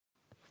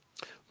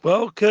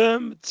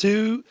Welcome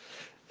to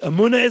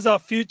Emuna is Our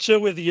Future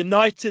with the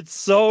United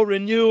Soul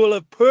Renewal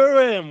of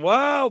Purim.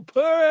 Wow,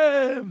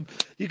 Purim!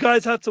 You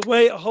guys had to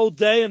wait a whole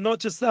day and not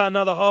just that,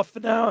 another half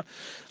an hour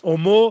or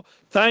more.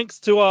 Thanks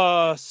to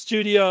our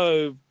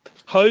studio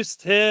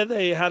host here.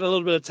 They had a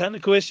little bit of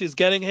technical issues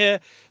getting here.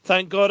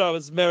 Thank God I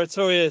was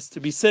meritorious to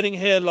be sitting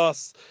here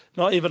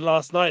not even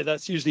last night.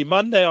 That's usually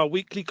Monday, our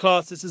weekly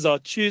class. This is our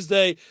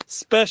Tuesday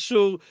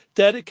special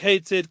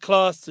dedicated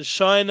class to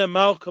Shaina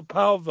Malka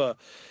Palva.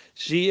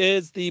 She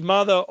is the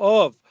mother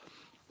of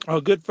our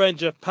good friend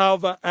Jeff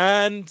Palva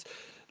and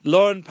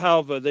Lauren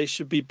Palva. They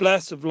should be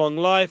blessed with long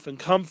life and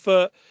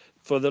comfort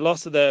for the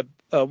loss of their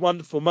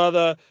wonderful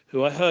mother,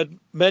 who I heard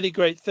many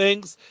great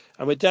things.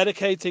 And we're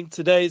dedicating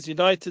today's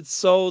United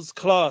Souls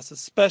class, a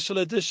special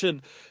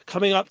edition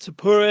coming up to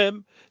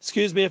Purim.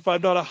 Excuse me if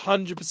I'm not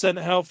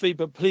 100% healthy,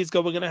 but please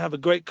God, we're going to have a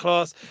great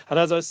class. And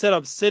as I said,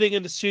 I'm sitting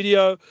in the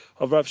studio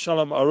of Rav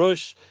Shalom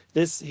Arush.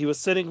 He was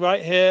sitting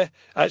right here.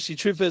 Actually,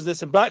 truth is,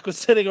 this and Black was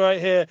sitting right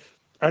here.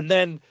 And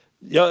then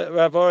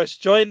Rav Arush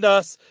joined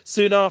us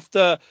soon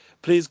after.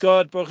 Please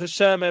God, Baruch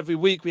Hashem, every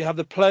week we have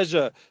the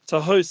pleasure to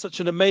host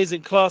such an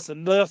amazing class.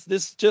 And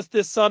this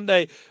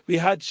Sunday, we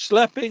had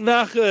Schlepping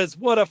Nachas.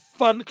 What a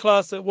fun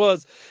class it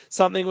was.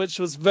 Something which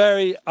was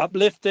very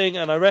uplifting.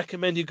 And I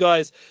recommend you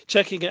guys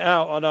checking it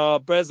out on our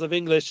Breslov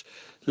English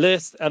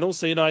list and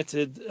also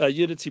United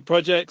Unity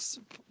Projects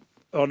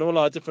on all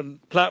our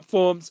different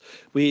platforms.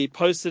 We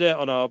posted it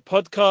on our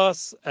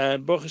podcasts,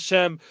 and Baruch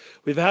Hashem,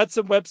 we've had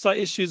some website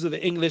issues with the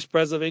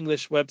Breslov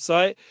English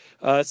website.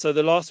 So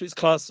the last week's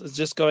class is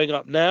just going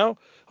up now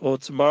or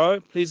tomorrow,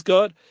 please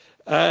God.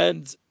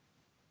 And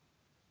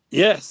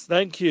yes,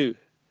 thank you.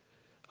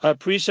 I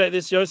appreciate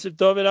this, Yosef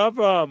David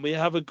Abraham. We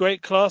have a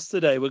great class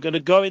today. We're going to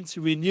go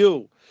into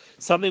renewal,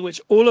 something which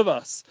all of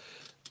us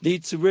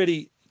need to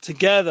really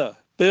together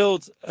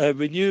build a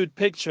renewed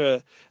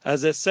picture,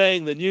 as they're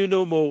saying, the new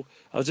normal.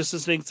 I was just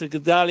listening to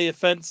Gedalia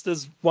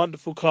Fenster's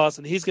wonderful class,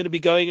 and he's going to be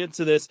going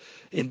into this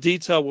in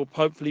detail. We'll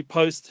hopefully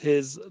post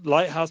his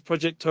Lighthouse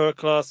Project Torah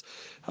class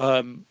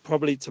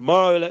probably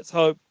tomorrow, let's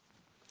hope.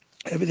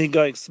 Everything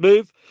going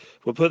smooth.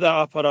 We'll put that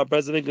up on our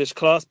Breslov English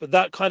class. But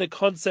that kind of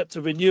concept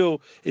of renewal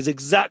is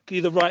exactly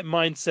the right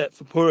mindset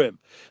for Purim.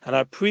 And I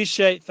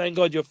appreciate, thank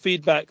God, your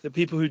feedback, the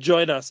people who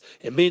join us.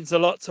 It means a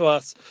lot to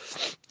us.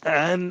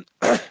 And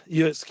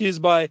you excuse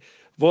my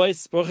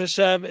voice, Baruch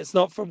Hashem. It's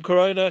not from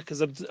Corona, because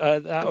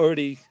that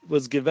already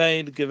was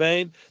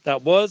Givain,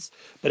 that was.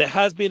 But it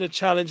has been a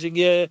challenging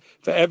year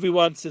for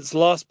everyone since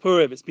last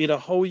Purim. It's been a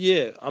whole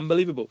year.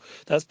 Unbelievable.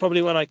 That's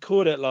probably when I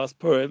caught it last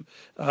Purim,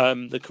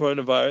 the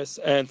coronavirus,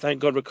 and thank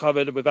God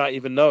recovered without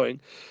even knowing.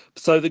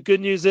 So the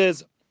good news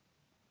is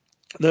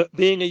that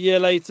being a year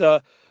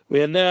later,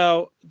 we are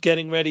now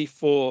getting ready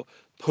for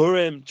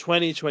Purim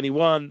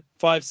 2021,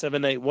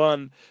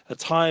 5781, a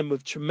time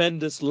with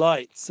tremendous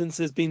light, since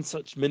there's been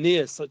such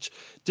manias, such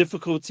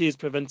difficulties,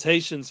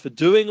 preventations for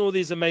doing all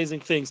these amazing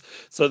things.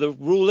 So the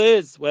rule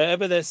is,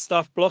 wherever there's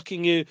stuff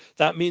blocking you,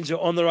 that means you're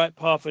on the right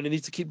path and you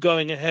need to keep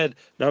going ahead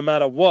no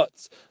matter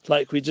what.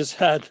 Like we just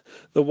had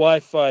the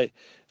Wi-Fi.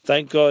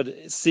 Thank God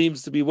it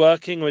seems to be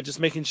working. We're just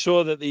making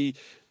sure that the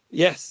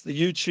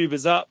YouTube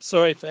is up.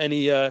 Sorry for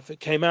any if it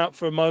came out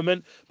for a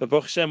moment, but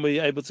Baruch Hashem, we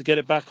were able to get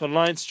it back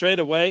online straight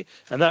away.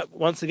 And that,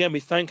 once again, we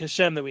thank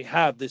Hashem that we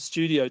have this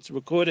studio to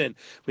record in.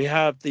 We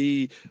have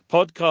the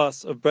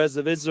podcast of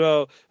Breslov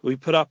Israel we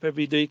put up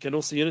every week, and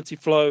also Unity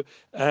Flow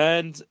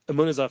and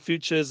Emuna is Our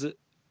Futures.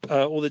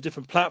 All the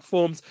different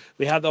platforms.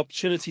 We had the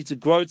opportunity to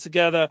grow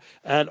together,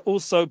 and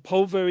also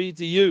Pulver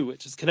EDU,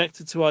 which is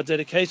connected to our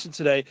dedication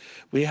today.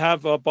 We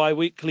have our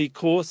bi-weekly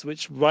course,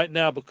 which right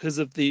now, because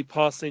of the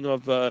passing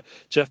of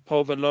Jeff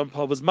Pulver and Lauren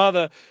Pulver's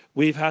mother,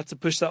 we've had to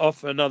push that off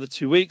for another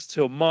 2 weeks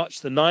till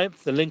March the 9th.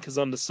 The link is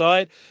on the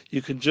side.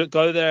 You can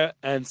go there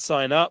and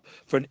sign up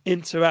for an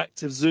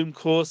interactive Zoom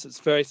course.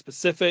 It's very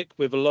specific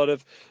with a lot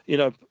of,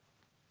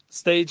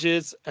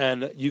 stages,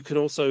 and you can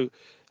also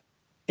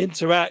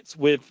interact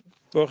with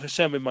Baruch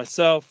Hashem, with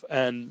myself,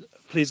 and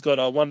please God,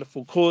 our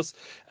wonderful course.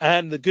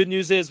 And the good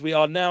news is we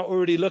are now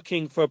already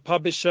looking for a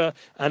publisher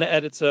and an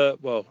editor.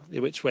 Well,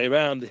 which way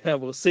around? Yeah,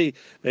 we'll see.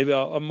 Maybe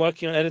I'm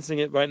working on editing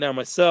it right now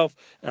myself,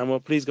 and we'll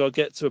please God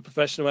get to a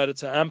professional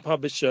editor and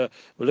publisher.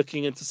 We're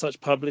looking into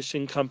such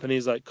publishing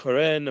companies like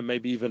Koren, and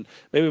maybe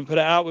we put it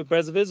out with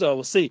Breslov Israel.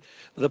 We'll see.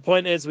 But the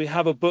point is, we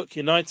have a book,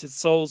 United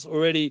Souls,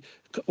 already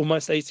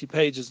almost 80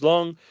 pages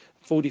long.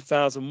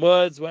 40,000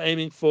 words we're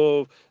aiming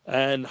for,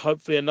 and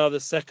hopefully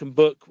another second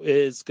book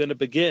is going to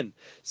begin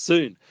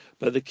soon.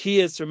 But the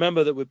key is to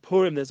remember that with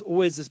Purim, there's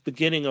always this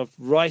beginning of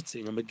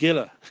writing a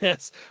Megillah.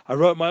 Yes, I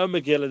wrote my own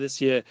Megillah this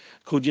year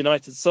called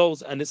United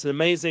Souls, and it's an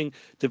amazing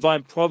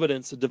divine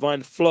providence, a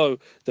divine flow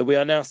that we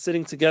are now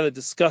sitting together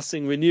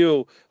discussing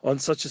renewal on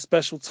such a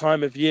special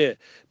time of year,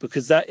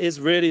 because that is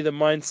really the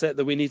mindset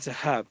that we need to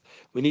have.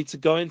 We need to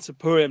go into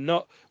Purim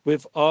not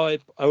with, I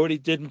already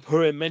did in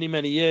Purim many,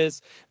 many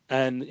years,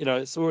 and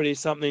it's already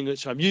something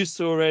which I'm used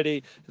to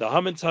already. the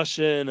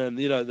Hamantashen and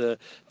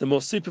the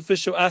more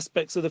superficial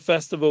aspects of the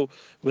festival.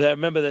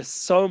 Remember, there's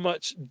so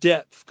much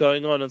depth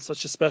going on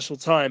such a special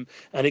time,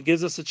 and it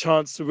gives us a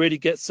chance to really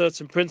get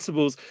certain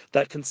principles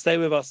that can stay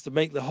with us to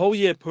make the whole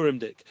year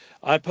Purimdik.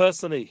 I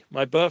personally,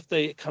 my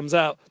birthday, it comes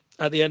out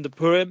at the end of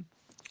Purim.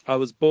 I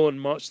was born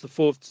March the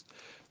 4th.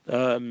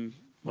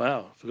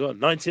 Wow, I forgot.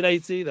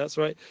 1980, that's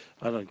right.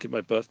 I don't give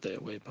my birthday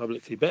away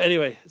publicly. But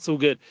anyway, it's all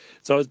good.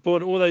 So I was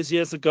born all those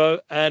years ago,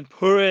 and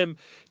Purim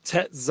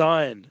Tet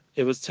Zion.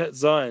 It was Tet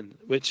Zion,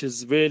 which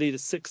is really the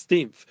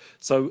 16th.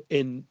 So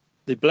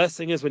the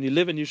blessing is when you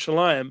live in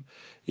Yerushalayim,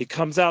 it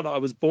comes out that I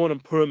was born on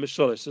Purim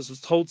Misholosh. This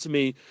was told to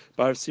me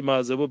by Rav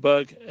Simon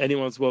Zilberberg.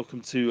 Anyone's welcome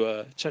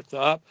to check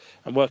that up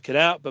and work it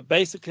out. But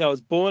basically, I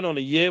was born on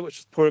a year which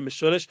was Purim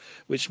Misholosh,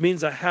 which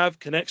means I have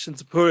connection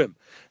to Purim.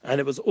 And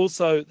it was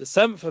also the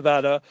 7th of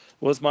Adar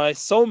was my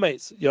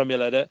soulmate's Yom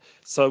Yeledet.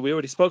 So we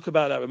already spoke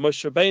about that with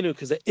Moshe Rabbeinu,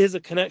 because there is a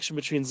connection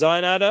between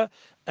Zion Adar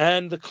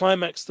and the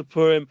climax to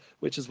Purim,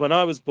 which is when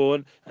I was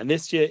born. And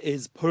this year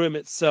is Purim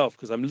itself,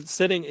 because I'm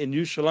sitting in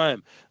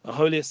Yerushalayim, the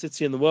holiest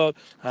city in the world.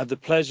 I have the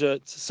pleasure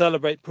to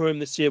celebrate Purim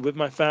this year with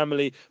my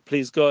family.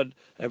 Please God,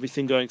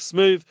 everything going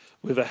smooth,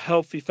 with a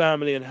healthy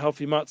family and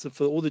healthy matzah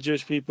for all the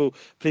Jewish people.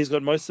 Please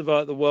God, most of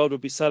the world will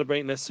be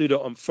celebrating their Suda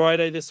on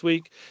Friday this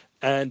week.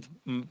 And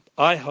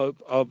I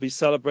hope I'll be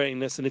celebrating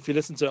this. And if you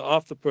listen to it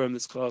after Purim,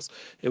 this class,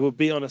 it will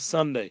be on a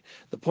Sunday.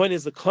 The point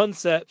is, the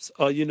concepts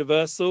are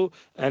universal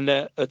and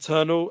they're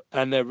eternal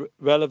and they're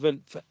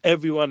relevant for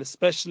everyone,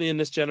 especially in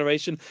this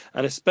generation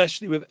and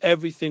especially with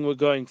everything we're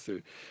going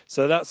through.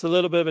 So that's a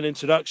little bit of an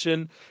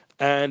introduction.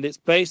 And it's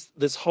based,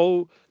 this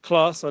whole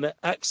class, on an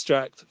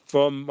extract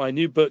from my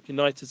new book,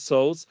 United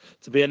Souls,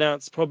 to be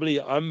announced probably,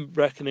 I'm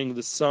reckoning,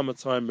 the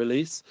summertime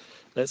release.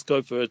 Let's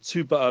go for a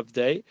 2 B'Av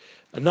day.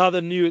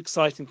 Another new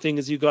exciting thing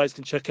is you guys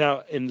can check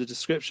out in the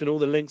description. All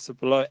the links are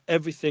below.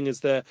 Everything is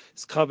there.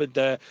 It's covered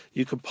there.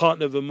 You can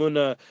partner with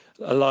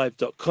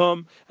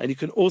EmunaAlive.com. And you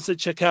can also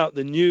check out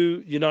the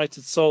new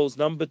United Souls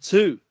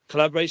 #2.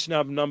 Collaboration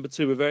album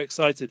 #2. We're very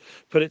excited.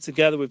 Put it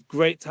together with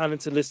great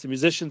talented list of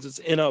musicians. It's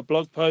in our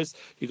blog post.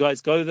 You guys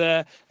go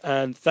there,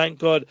 and thank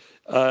God,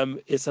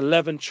 it's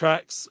 11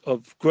 tracks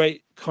of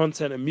great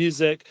content and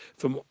music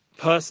from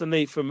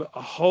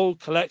a whole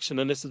collection.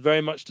 And this is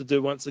very much to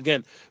do, once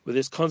again, with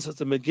this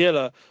concept of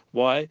Megillah.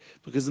 Why?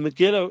 Because the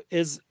Megillah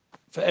is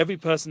for every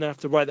person to have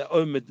to write their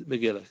own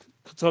Megillah.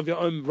 Of your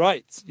own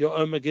rights, your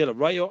own Megillah,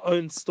 write your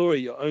own story,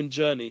 your own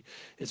journey.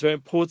 It's very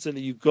important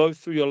that you go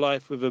through your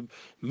life with a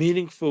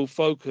meaningful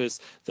focus,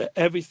 that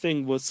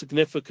everything was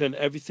significant,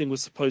 everything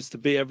was supposed to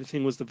be,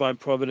 everything was divine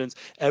providence,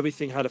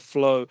 everything had a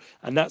flow.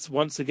 And that's,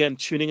 once again,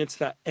 tuning into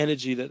that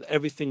energy that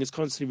everything is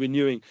constantly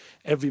renewing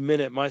every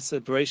minute. My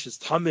separation is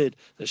Tamid,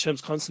 that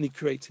Hashem's constantly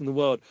creating the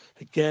world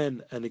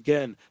again and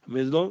again. And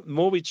the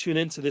more we tune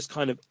into this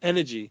kind of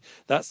energy,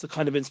 that's the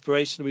kind of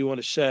inspiration we want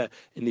to share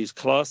in these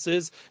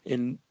classes,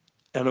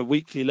 on a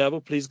weekly level,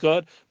 please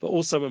God, but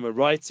also when we're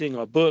writing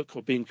our book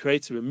or being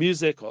creative in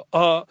music or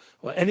art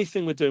or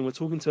anything we're doing, we're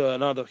talking to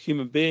another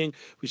human being.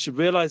 We should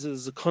realize that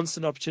there's a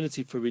constant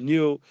opportunity for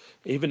renewal,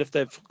 even if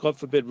they've, God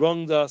forbid,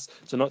 wronged us,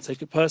 to not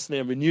take it personally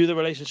and renew the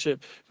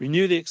relationship,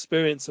 renew the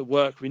experience at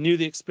work, renew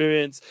the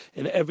experience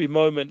in every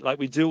moment, like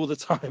we do all the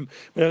time.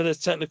 Whenever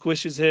there's technical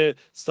issues here,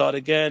 start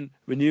again,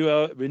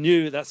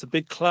 renew. That's a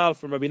big cloud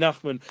from Rabbi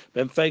Nachman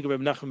ben Fega,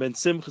 Rabbi Nachman ben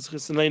Simchas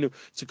Chisanleinu,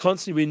 to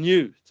constantly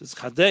renew, to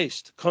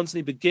chadesh, to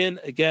constantly begin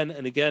again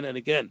and again and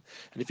again.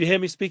 And if you hear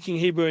me speaking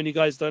Hebrew and you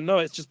guys don't know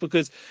it, it's just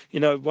because,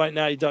 right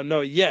now you don't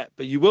know it yet,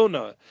 but you will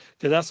know it.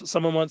 Because that's what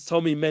someone once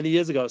told me many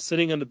years ago. I was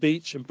sitting on the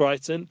beach in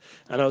Brighton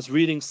and I was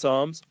reading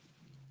Psalms.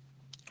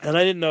 And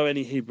I didn't know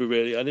any Hebrew,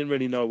 really. I didn't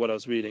really know what I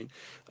was reading.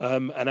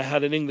 And I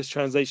had an English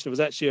translation. It was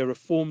actually a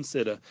Reform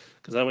Siddur,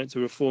 because I went to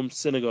a Reformed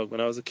synagogue when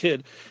I was a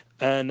kid.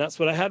 And that's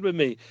what I had with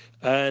me.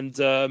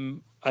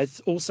 And I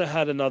also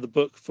had another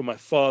book for my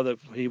father.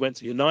 He went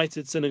to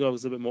United Synagogue,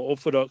 was a bit more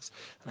Orthodox,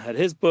 and I had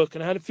his book,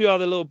 and I had a few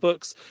other little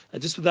books.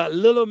 And just with that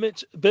little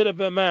bit of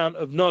amount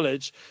of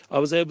knowledge, I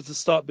was able to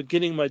start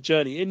beginning my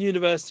journey in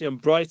university in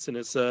Brighton.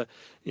 It's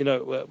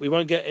we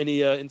won't get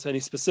into any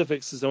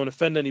specifics, because I don't want to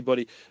offend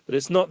anybody, but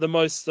it's not the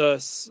most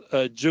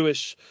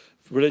Jewish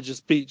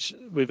religious beach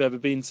we've ever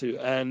been to.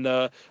 And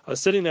I was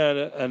sitting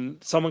there,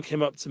 and someone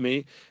came up to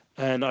me.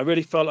 And I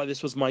really felt like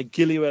this was my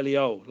Gili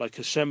Eliyahu, like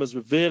Hashem was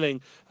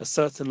revealing a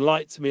certain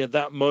light to me at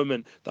that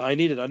moment that I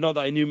needed. Not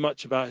that I knew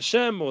much about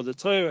Hashem or the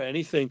Torah or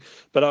anything,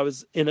 but I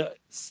was in a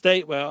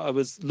state where I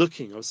was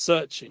looking, I was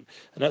searching.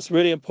 And that's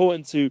really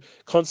important, to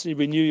constantly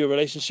renew your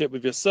relationship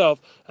with yourself,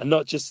 and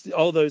not just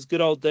all those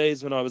good old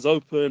days when I was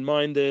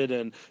open-minded.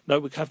 And no,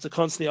 we have to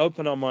constantly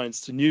open our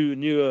minds to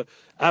newer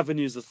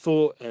avenues of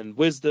thought and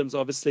wisdoms.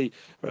 Obviously,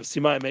 Rav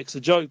Simai makes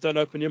a joke, don't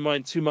open your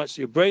mind too much,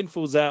 your brain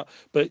falls out.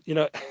 But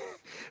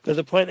but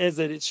the point is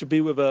that it should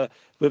be with a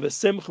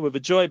simcha, with a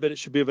joy, but it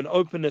should be with an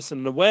openness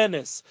and an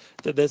awareness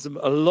that there's a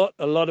lot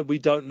of we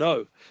don't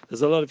know.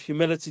 There's a lot of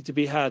humility to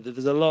be had. That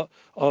there's a lot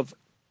of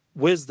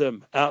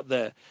wisdom out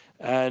there.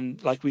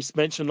 And like we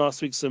mentioned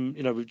last week, some,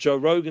 with Joe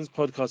Rogan's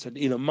podcast and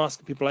Elon Musk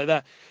and people like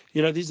that,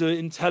 these are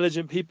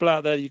intelligent people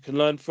out there you can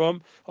learn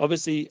from.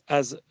 Obviously,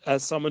 as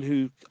someone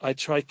who I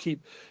try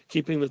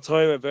keeping the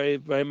Torah very,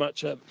 very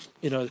much,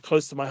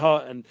 close to my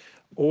heart, and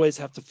always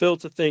have to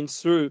filter things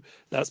through.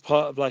 That's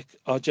part of like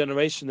our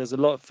generation. There's a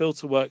lot of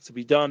filter work to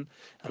be done,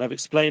 and I've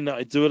explained that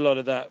I do a lot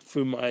of that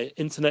through my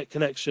internet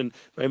connection.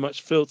 Very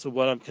much filter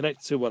what I'm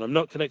connected to, what I'm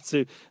not connected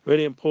to.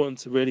 Really important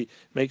to really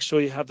make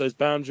sure you have those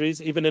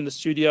boundaries. Even in the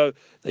studio,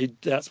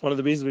 that's one of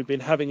the reasons we've been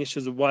having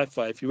issues with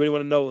Wi-Fi. If you really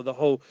want to know what the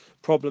whole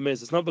problem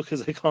is, it's not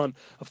because they can't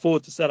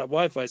afford to set up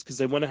Wi-Fi, it's because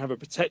they want to have a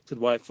protected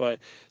Wi-Fi.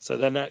 So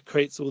then that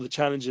creates all the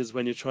challenges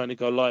when you're trying to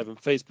go live on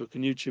Facebook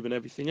and YouTube and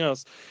everything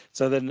else.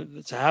 So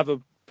then to have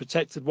a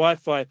protected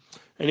Wi-Fi.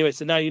 Anyway,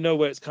 so now you know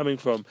where it's coming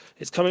from.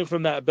 It's coming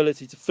from that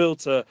ability to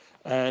filter.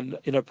 And,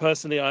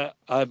 personally,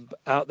 I'm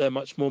out there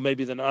much more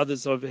maybe than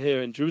others over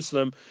here in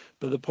Jerusalem.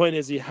 But the point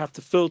is you have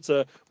to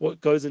filter what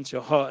goes into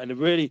your heart. And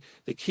really,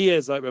 the key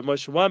is like Rav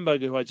Moshe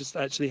Weinberger, who I just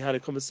actually had a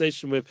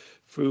conversation with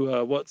through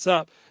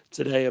WhatsApp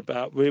today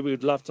about we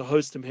would love to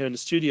host him here in the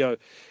studio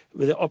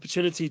with the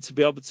opportunity to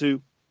be able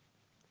to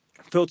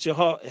filter your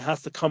heart. It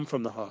has to come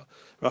from the heart.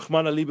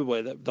 Rahman Ali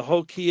Boy, the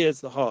whole key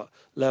is the heart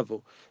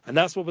level. And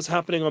that's what was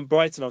happening on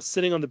Brighton. I was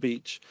sitting on the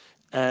beach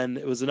and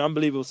it was an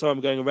unbelievable, sorry,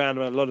 I'm going around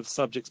a lot of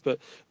subjects, but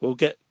we'll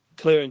get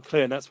clearer and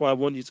clear. And that's why I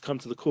want you to come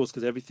to the course,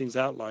 because everything's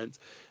outlined.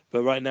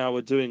 But right now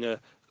we're doing an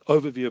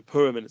overview of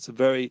Purim, and it's a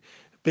very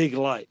big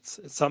light.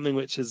 It's something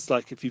which is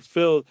like, if you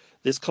feel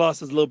this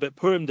class is a little bit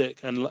Purim-dic,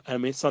 and I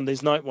mean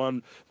Sunday's night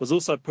one was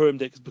also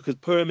Purim-dic, because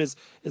Purim is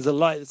a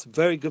light that's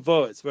very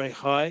gavoh, it's very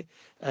high,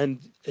 and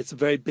it's a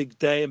very big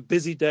day and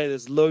busy day.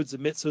 There's loads of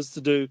mitzvahs to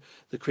do,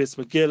 the Kriyas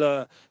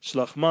Megillah,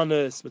 Shlach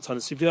Manos,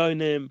 Matanos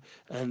Sivyonim,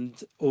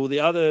 and all the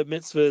other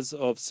mitzvahs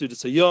of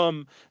Sudas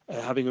Hayom,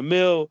 having a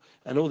meal,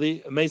 and all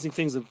the amazing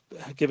things of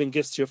giving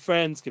gifts to your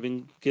friends,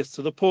 giving gifts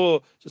to the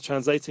poor, just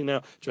translating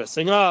now,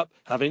 dressing up,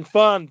 having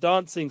fun,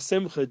 dancing,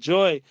 simcha,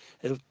 joy,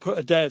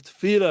 a day of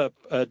tefillah,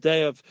 a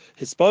day of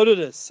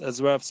hisbodedus,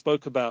 as Rav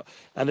spoke about,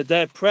 and a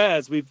day of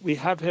prayers. We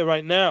have here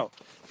right now,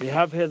 we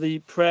have here the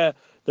prayer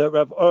that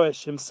Rav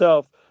Oresh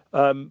himself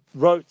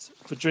wrote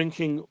for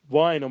drinking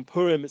wine on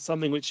Purim. It's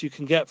something which you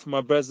can get from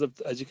our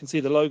Breslov, as you can see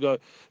the logo,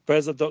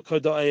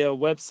 breslov.co.il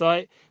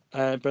website,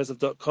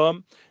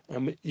 breslov.com,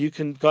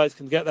 and guys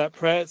can get that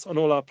prayer. It's on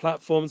all our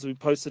platforms. We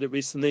posted it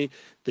recently,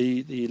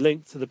 the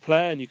link to the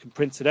prayer, and you can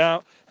print it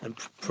out and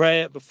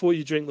pray it before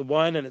you drink the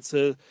wine. And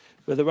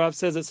where the Rav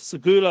says it's a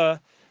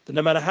segula, that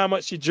no matter how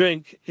much you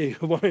drink, you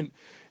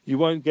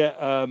won't get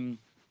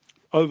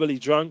overly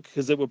drunk,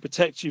 because it will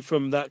protect you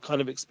from that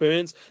kind of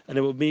experience, and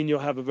it will mean you'll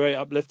have a very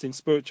uplifting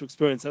spiritual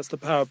experience. That's the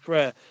power of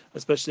prayer,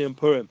 especially in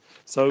Purim.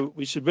 So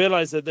we should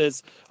realize that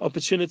there's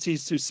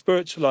opportunities to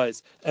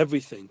spiritualize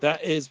everything.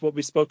 That is what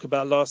we spoke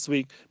about last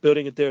week,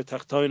 building a Dira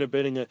Tachtona,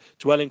 building a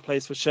dwelling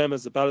place for Shem,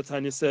 as the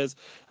Balatanya says.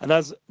 And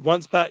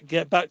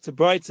get back to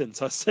Brighton.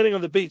 So I was sitting on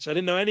the beach. I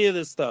didn't know any of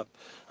this stuff,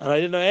 and I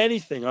didn't know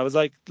anything. I was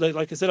like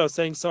I said, I was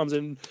saying Psalms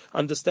and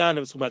understand.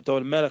 It was talking about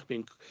David Melech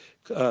being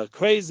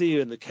crazy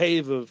in the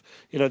cave of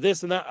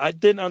this and that. I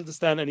didn't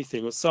understand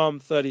anything. It was Psalm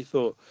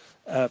 34,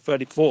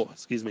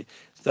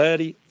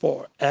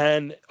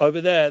 and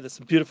over there's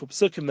some beautiful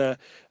psukim there.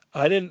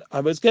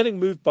 I was getting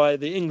moved by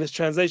the English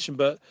translation,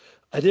 but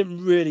I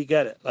didn't really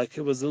get it. Like,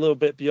 it was a little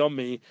bit beyond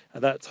me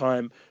at that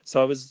time.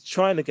 So I was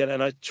trying to get it,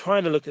 and I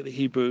trying to look at the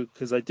Hebrew,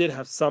 because I did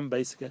have some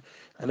basic,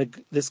 and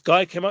this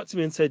guy came up to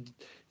me and said,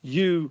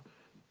 "You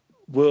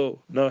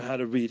will know how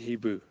to read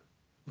Hebrew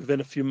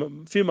within a few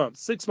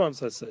months, 6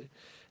 months, I say."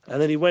 And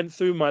then he went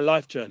through my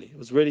life journey. It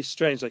was really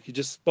strange. Like, he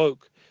just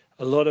spoke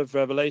a lot of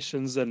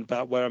revelations and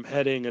about where I'm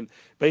heading, and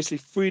basically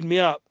freed me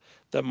up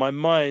that my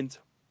mind,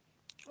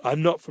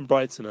 I'm not from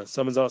Brighton.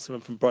 Someone's asking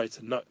if I'm from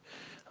Brighton. No,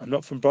 I'm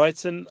not from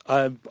Brighton.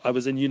 I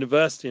was in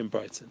university in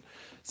Brighton.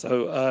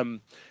 So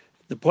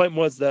the point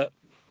was that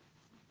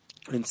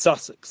in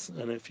Sussex,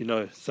 and if you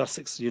know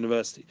Sussex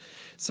University.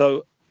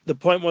 So the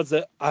point was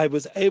that I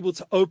was able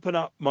to open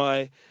up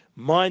my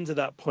mind at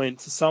that point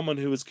to someone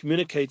who was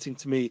communicating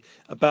to me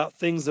about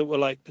things that were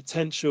like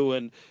potential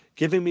and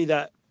giving me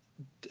that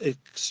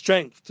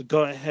strength to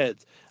go ahead.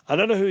 I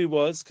don't know who he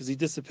was, because he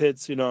disappeared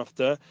soon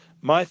after.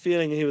 My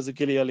feeling, he was a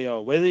Gili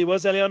Eliyahu. Whether he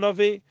was Eliyahu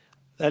Novi,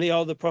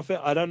 Eliyahu the prophet,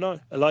 I don't know.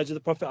 Elijah the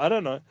prophet, I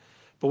don't know.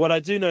 But what I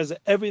do know is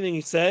that everything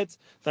he said,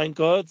 thank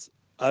God,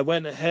 I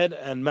went ahead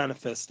and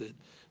manifested.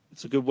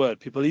 It's a good word.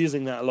 People are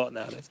using that a lot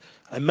nowadays.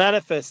 I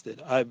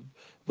manifested. I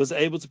was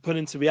able to put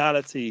into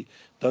reality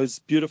those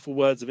beautiful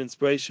words of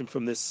inspiration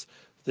from this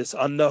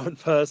unknown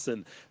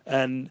person,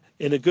 and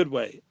in a good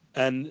way.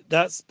 And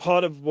that's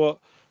part of what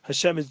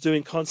Hashem is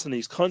doing constantly.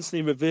 He's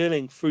constantly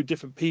revealing through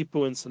different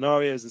people and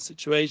scenarios and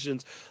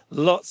situations,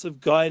 lots of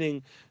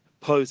guiding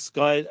posts,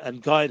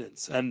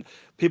 guidance. And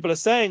people are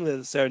saying that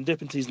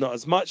serendipity is not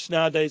as much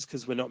nowadays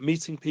because we're not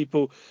meeting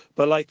people,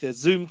 but like there's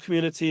Zoom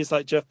communities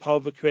like Jeff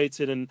Pulver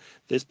created, and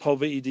there's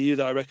Pulver EDU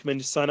that I recommend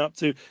you sign up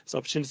to. There's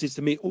opportunities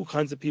to meet all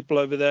kinds of people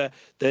over there.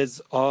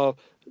 There's our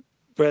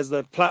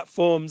Bresla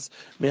platforms.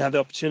 We have the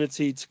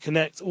opportunity to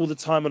connect all the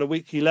time on a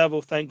weekly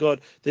level. Thank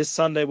God this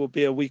Sunday will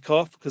be a week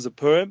off because of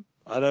Purim.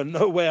 I don't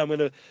know where I'm going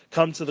to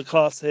come to the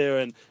class here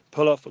and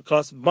pull off a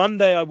class.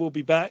 Monday I will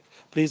be back.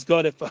 Please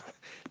God, if I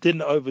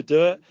didn't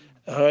overdo it.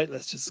 All right,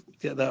 let's just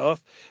get that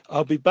off.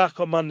 I'll be back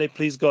on Monday,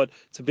 please God,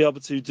 to be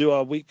able to do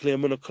our weekly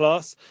Emuna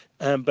class.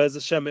 And Bez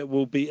Hashem, it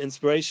will be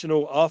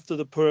inspirational. After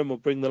the Purim, we'll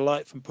bring the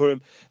light from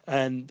Purim,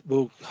 and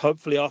we'll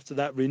hopefully after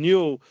that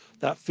renewal,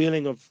 that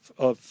feeling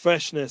of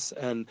freshness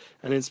and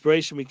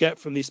inspiration we get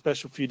from these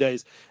special few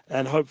days,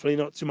 and hopefully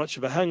not too much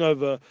of a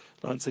hangover.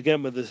 Once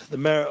again, with the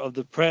merit of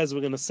the prayers,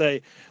 we're going to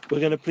say, we're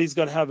going to please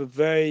God have a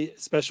very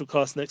special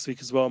class next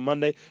week as well on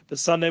Monday. But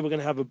Sunday, we're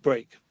going to have a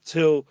break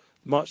till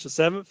March the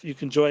 7th. You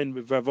can join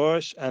with Rav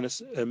Orish and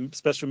a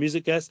special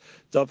music guest,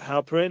 Dov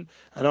Halperin.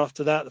 And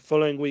after that, the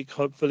following week,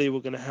 hopefully,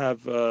 we're going to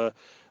have,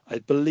 I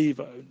believe,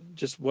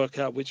 just work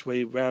out which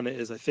way around it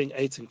is. I think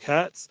Eitan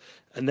Katz.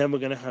 And then we're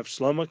going to have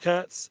Shlomo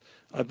Katz,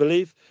 I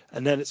believe.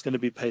 And then it's going to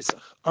be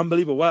Pesach.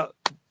 Unbelievable. Wow.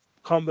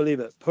 Can't believe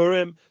it.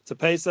 Purim to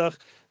Pesach.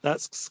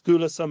 That's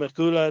Skula Samech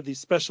Gula. These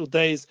special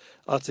days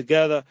are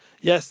together.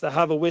 Yes, they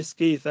have a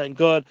whiskey, thank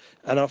God.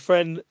 And our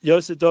friend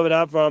Yosef David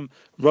Avram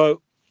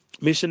wrote,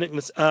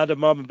 Mishaniknas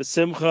Adamam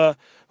Besimcha.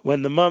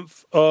 When the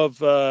month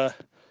of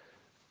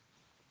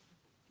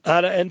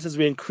Ada enters,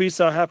 we increase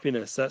our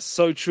happiness. That's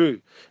so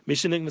true.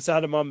 Mishaniknas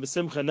Adamam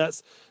Besimcha. And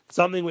that's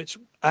something which,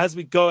 as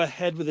we go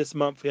ahead with this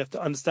month, we have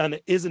to understand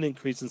it is an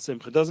increase in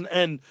Simcha. It doesn't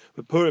end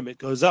with Purim. It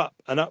goes up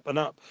and up and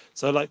up.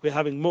 So like we're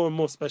having more and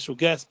more special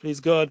guests, please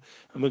God,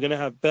 and we're going to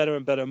have better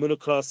and better Mula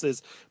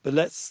classes. But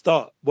let's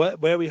start. Where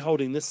are we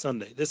holding this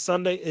Sunday? This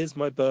Sunday is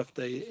my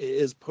birthday. It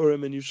is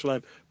Purim in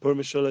Yerushalayim, Purim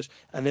Sholosh,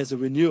 and there's a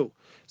renewal.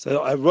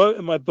 So I wrote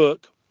in my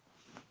book,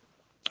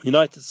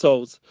 United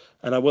Souls,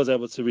 and I was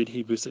able to read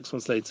Hebrew 6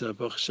 months later,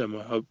 Baruch Hashem,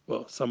 I hope,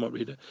 well, somewhat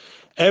read it.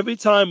 Every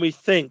time we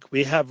think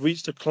we have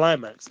reached a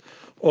climax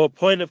or a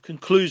point of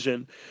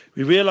conclusion,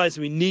 we realize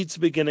we need to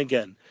begin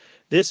again.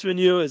 This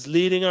renewal is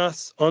leading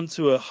us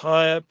onto a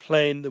higher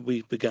plane than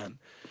we began.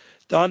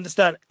 To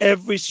understand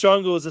every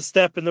struggle is a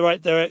step in the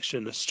right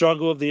direction, a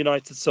struggle of the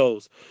united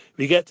souls.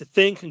 We get to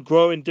think and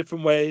grow in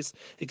different ways,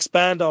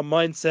 expand our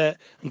mindset,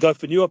 and go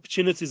for new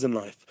opportunities in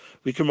life.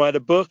 We can write a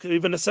book, or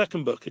even a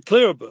second book, a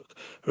clearer book,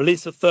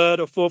 release a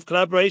third or fourth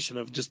collaboration.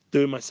 I'm just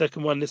doing my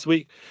second one this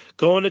week.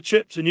 Go on a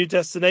trip to a new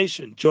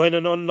destination, join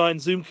an online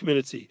Zoom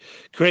community,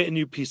 create a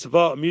new piece of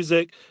art or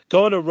music,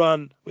 go on a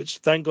run, which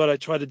thank God I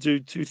try to do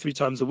 2-3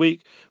 times a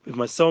week with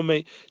my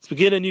soulmate, to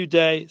begin a new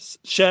day,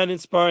 share an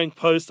inspiring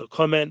post or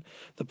comment.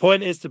 The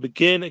point is to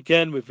begin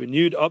again with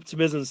renewed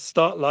optimism and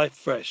start life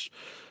fresh.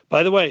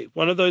 By the way,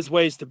 one of those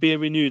ways to be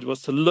renewed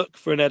was to look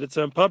for an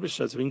editor and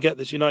publisher so we can get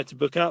this United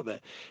book out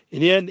there.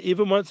 In the end,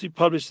 even once we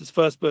publish this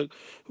first book,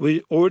 we're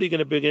already going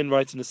to begin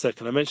writing the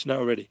second. I mentioned that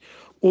already.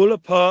 All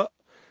apart,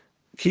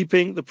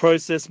 keeping the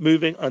process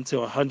moving until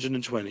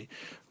 120.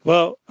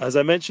 Well, as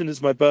I mentioned,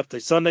 it's my birthday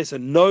Sunday, so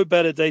no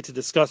better day to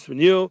discuss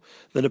renewal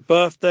than a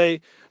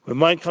birthday. When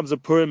mine comes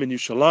of Purim in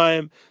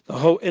Yerushalayim, the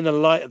whole inner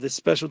light of this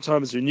special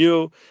time is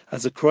renewal.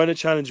 As the Corona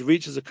Challenge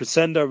reaches a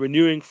crescendo,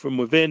 renewing from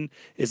within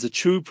is a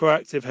true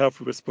proactive,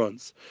 healthy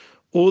response.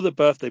 All the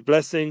birthday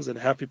blessings and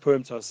happy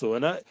Purim to us all.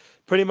 And that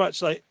pretty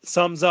much like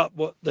sums up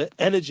what the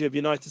energy of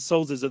United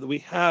Souls is, that we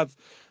have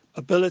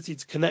ability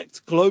to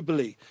connect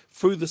globally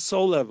through the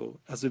soul level,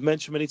 as we've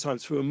mentioned many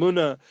times, through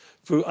Emuna,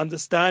 through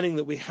understanding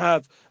that we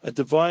have a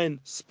divine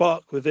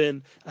spark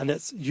within, and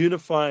it's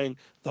unifying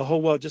the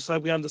whole world, just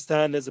like we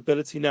understand there's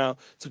ability now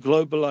to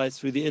globalize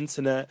through the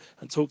internet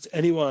and talk to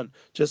anyone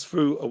just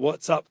through a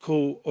WhatsApp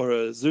call or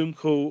a Zoom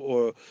call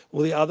or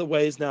all the other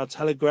ways now,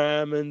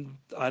 Telegram, and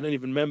I don't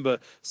even remember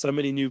so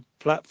many new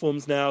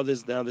platforms now.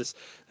 There's now this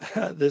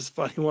this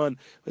funny one,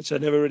 which I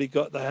never really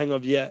got the hang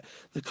of yet,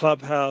 the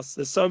Clubhouse.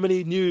 There's so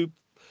many new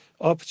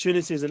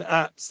opportunities and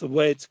apps, the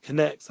way to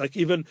connect. Like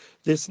even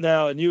this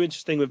now, a new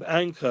interesting with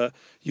Anchor,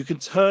 you can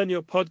turn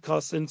your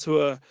podcast into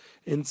a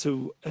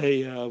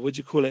what do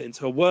you call it,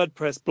 into a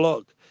WordPress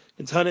blog. You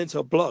can turn it into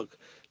a blog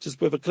just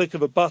with a click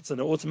of a button.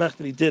 It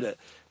automatically did it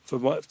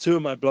for 2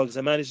 of my blogs.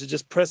 I managed to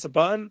just press a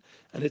button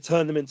and it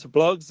turned them into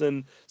blogs,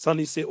 and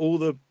suddenly you see all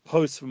the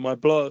posts from my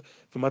blog,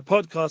 from my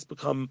podcast,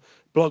 become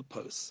blog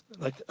posts.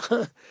 Like,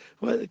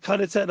 what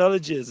kind of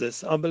technology is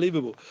this?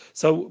 Unbelievable.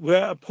 So we're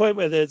at a point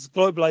where there's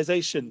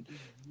globalization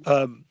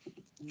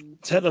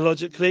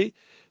technologically,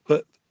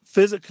 but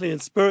physically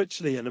and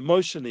spiritually and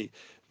emotionally,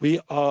 we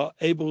are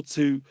able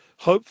to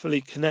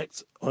hopefully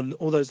connect on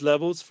all those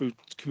levels through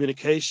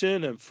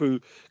communication and through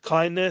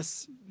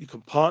kindness. You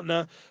can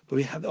partner, but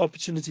we have the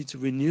opportunity to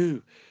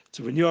renew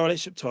our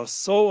relationship to our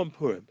soul on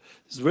Purim.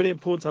 It's really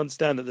important to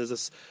understand that there's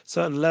a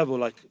certain level,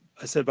 like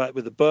I said about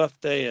with the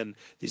birthday and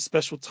these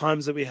special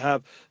times that we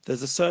have,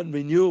 there's a certain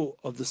renewal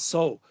of the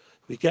soul.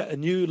 we get a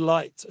new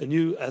light,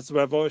 as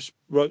Rav Orish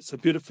wrote so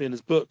beautifully in his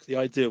book, the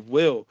idea of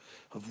will,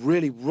 of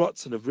really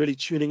rotzen, of really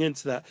tuning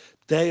into that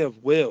day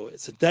of will.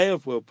 It's a day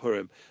of will,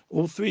 Purim.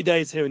 All 3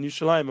 days here in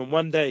Yerushalayim, and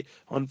one day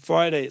on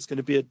Friday, it's going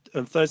to be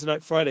on Thursday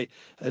night, Friday,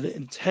 an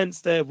intense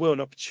day of will,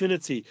 an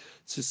opportunity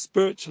to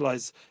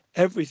spiritualize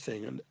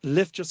everything and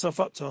lift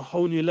yourself up to a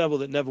whole new level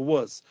that never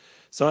was.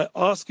 So I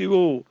ask you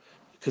all,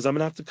 because I'm going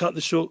to have to cut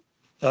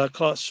the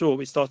class short.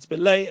 We started a bit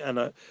late and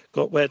I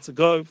got where to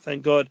go,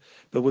 thank God.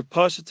 But with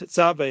Parsha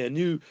Tetzaveh, a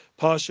new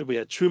Parsha, we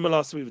had Truma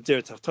last week with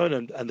Dira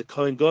Tachtona and the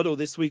Kohen Gadol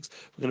this week.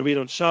 We're going to read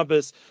on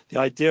Shabbos the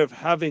idea of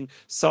having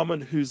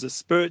someone who's a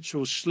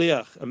spiritual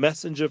shliach, a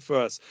messenger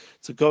for us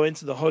to go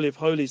into the Holy of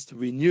Holies to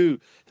renew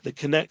the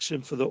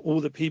connection for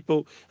all the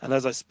people. And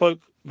as I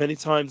spoke many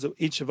times, that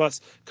each of us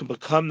can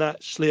become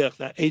that shliach,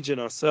 that agent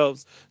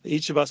ourselves. That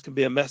each of us can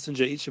be a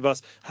messenger. Each of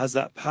us has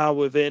that power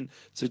within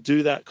to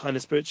do that kind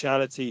of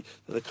spirituality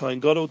that the Kohen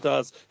Gadol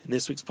does in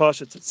this week's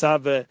Parsha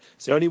Tetzaveh.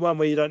 It's the only one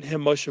where you don't hear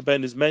Moshe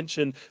Rabbeinu's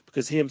mentioned,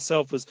 because he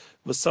himself was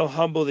so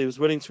humble that he was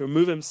willing to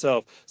remove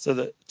himself so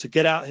that to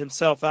get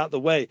himself out the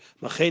way.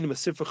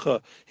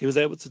 He was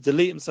able to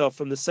delete himself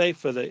from the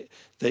Sefer that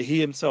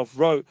he himself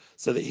wrote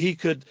so that he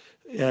could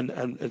and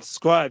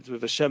inscribed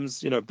with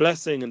Hashem's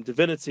blessing and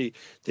divinity,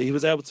 that he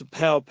was able to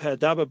per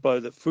Dababo,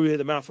 that through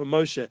the mouth of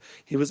Moshe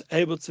he was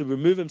able to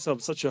remove himself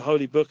from such a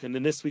holy book. And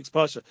in this week's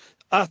Parsha,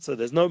 Ata,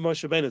 there's no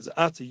Moshe Rabbeinu, it's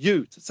Ata,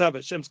 you, Tetzaveh,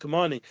 Hashem's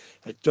commanding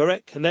a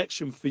direct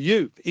connection for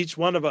you, for each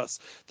one of us,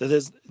 that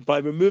there's, by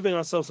removing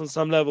ourselves on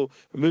some level,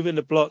 removing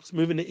the blocks,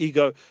 moving the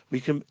ego, we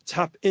can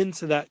tap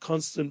into that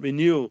constant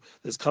renewal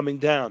that's coming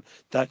down,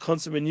 that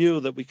constant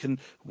renewal that we can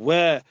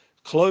wear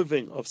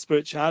clothing of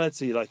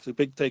spirituality like the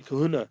Big Day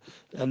Kahuna,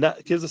 and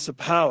that gives us a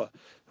power.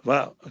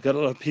 Wow, I've got a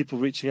lot of people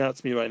reaching out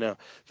to me right now.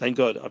 Thank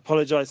God. I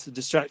apologize for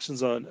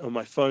distractions on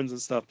my phones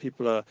and stuff.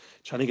 People are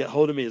trying to get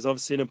hold of me. It's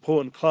obviously an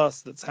important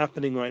class that's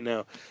happening right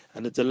now.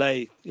 And the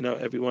delay,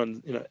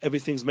 everyone,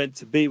 everything's meant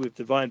to be with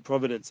divine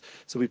providence.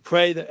 So we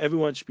pray that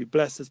everyone should be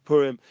blessed as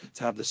Purim,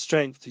 to have the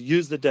strength to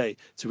use the day,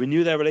 to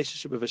renew their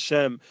relationship with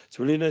Hashem,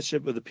 to renew their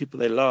relationship with the people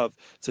they love,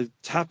 to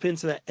tap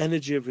into that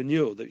energy of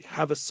renewal, that you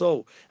have a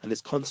soul and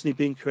it's constantly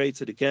being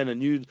created again, a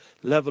new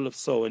level of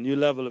soul, a new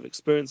level of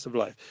experience of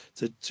life,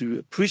 to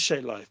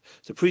appreciate life,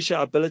 to appreciate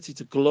our ability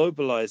to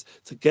globalize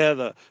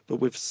together, but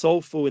with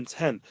soulful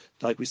intent,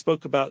 like we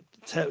spoke about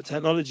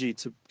technology,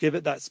 to give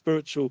it that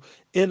spiritual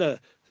inner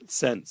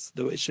sense,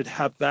 that it should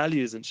have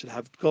values and should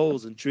have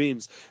goals and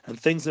dreams and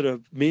things that are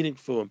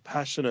meaningful and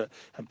passionate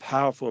and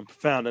powerful and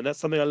profound. And that's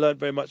something I learned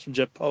very much from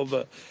Jeb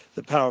Pulver,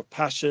 the power of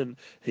passion.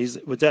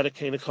 We're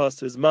dedicating a class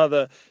to his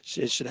mother.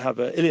 She should have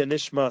an Ilya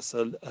Nishmas,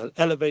 an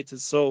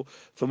elevated soul,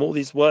 from all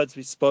these words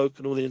we spoke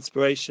and all the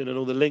inspiration and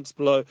all the links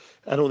below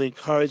and all the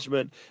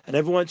encouragement. And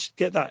everyone should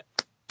get that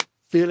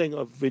feeling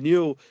of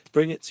renewal,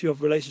 bring it to your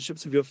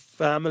relationships with your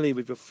family,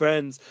 with your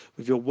friends,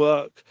 with your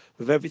work,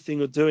 with everything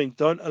you're doing.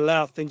 Don't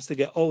allow things to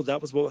get old.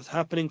 That was what was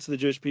happening to the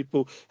Jewish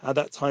people at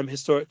that time.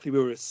 Historically, we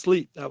were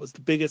asleep. That was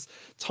the biggest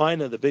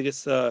Taina, the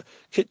biggest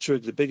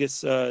Kitrug, the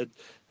biggest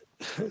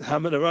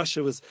Haman of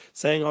Russia was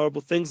saying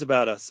horrible things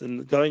about us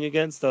and going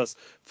against us.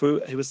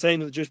 He was saying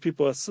that the Jewish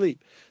people are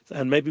asleep,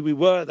 and maybe we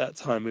were at that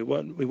time. We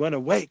weren't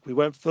awake. We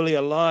weren't fully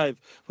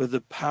alive with the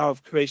power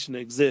of creation that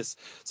exists.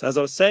 So as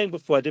I was saying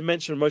before, I did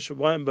mention Moshe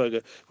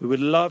Weinberger. We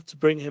would love to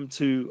bring him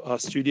to our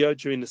studio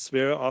during the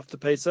Sphira after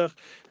Pesach,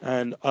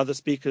 and other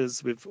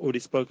speakers we've already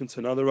spoken to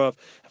another of,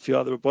 a few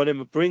other Rabbonim.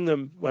 We'll bring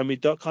them when we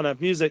can't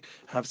have music,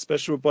 have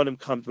special Rabbonim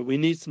come, but we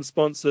need some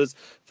sponsors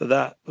for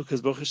that,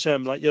 because Baruch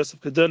Hashem, like Yosef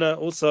Kaduna,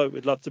 also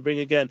we'd love to bring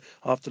again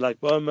after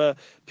like Boma,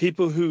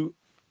 people who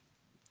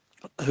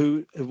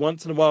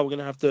once in a while we're going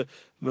to have to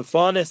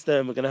Mafarnes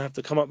them, we're going to have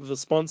to come up with a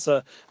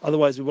sponsor,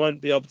 otherwise we won't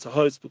be able to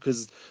host,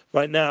 because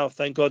right now,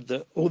 thank God,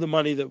 that all the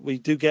money that we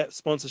do get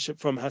sponsorship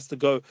from has to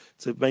go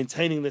to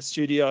maintaining the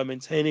studio,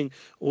 maintaining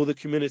all the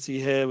community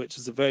here, which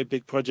is a very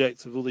big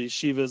project with all the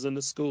yeshivas and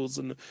the schools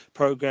and the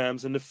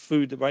programs and the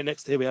food. Right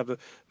next to here we have a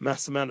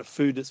mass amount of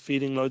food that's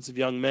feeding loads of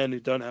young men who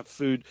don't have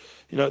food.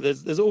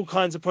 There's all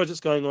kinds of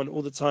projects going on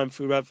all the time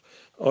through Rav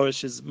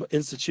Orish's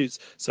institutes.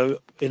 So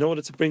in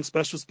order to bring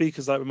special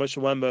speakers like Moshe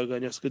Weinberger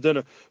and Yosef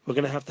Kaduna, we're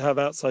going to have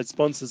outside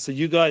sponsors. So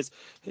you guys,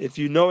 if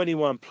you know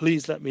anyone,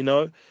 please let me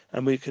know,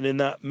 and we can, in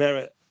that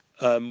merit,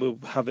 we'll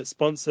have it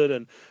sponsored,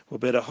 and we'll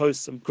be able to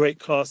host some great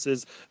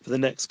classes for the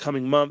next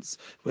coming months,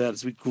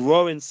 as we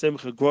grow in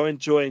simcha, grow in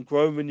joy, and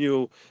grow in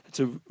renewal,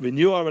 to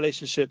renew our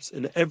relationships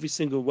in every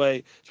single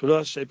way,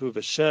 to shape with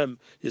Hashem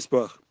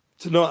Yisbarach,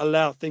 to not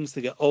allow things to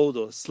get old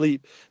or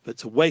sleep, but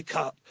to wake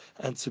up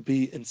and to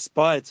be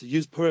inspired, to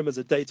use Purim as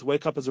a day to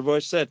wake up. As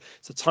Rosh said,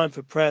 it's a time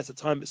for prayer,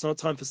 it's not a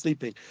time for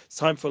sleeping, it's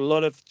time for a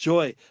lot of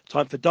joy,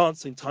 time for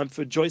dancing, time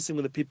for rejoicing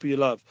with the people you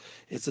love.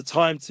 It's a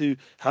time to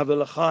have a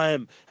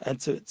l'chaim and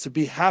to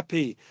be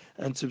happy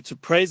and to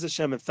praise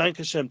Hashem and thank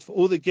Hashem for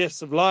all the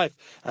gifts of life.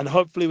 And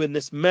hopefully with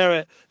this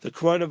merit, the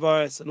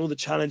coronavirus and all the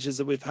challenges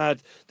that we've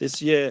had this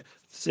year,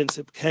 since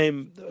it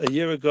came a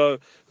year ago.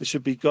 We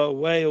should go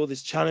away, all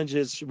these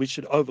challenges, we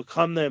should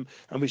overcome them,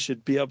 and we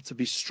should be able to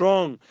be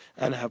strong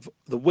and have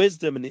the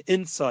wisdom and the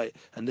insight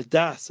and the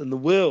das and the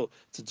will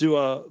to do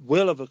our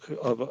will of a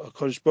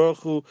Kodesh Baruch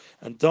Hu,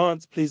 and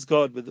dance, please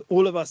God, with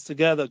all of us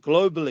together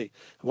globally.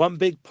 One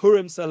big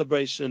Purim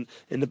celebration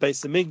in the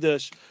Beis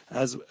Hamikdash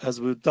as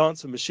we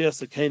dance with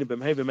Mashiach Sekenu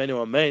B'mhei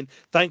B'meinu Amen.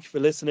 Thank you for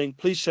listening.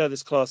 Please share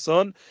this class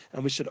on,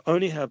 and we should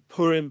only have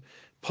Purim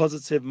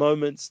positive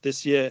moments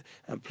this year,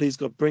 and please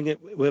God, bring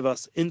it with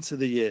us into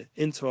the year,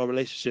 into our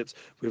relationships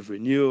with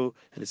Renewal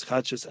and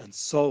Ischadshus and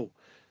Soul.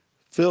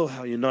 Feel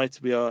how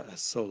united we are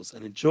as souls,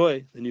 and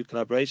enjoy the new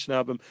collaboration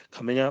album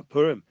coming out,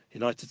 Purim,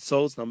 United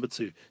Souls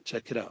 #2.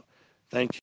 Check it out. Thank you.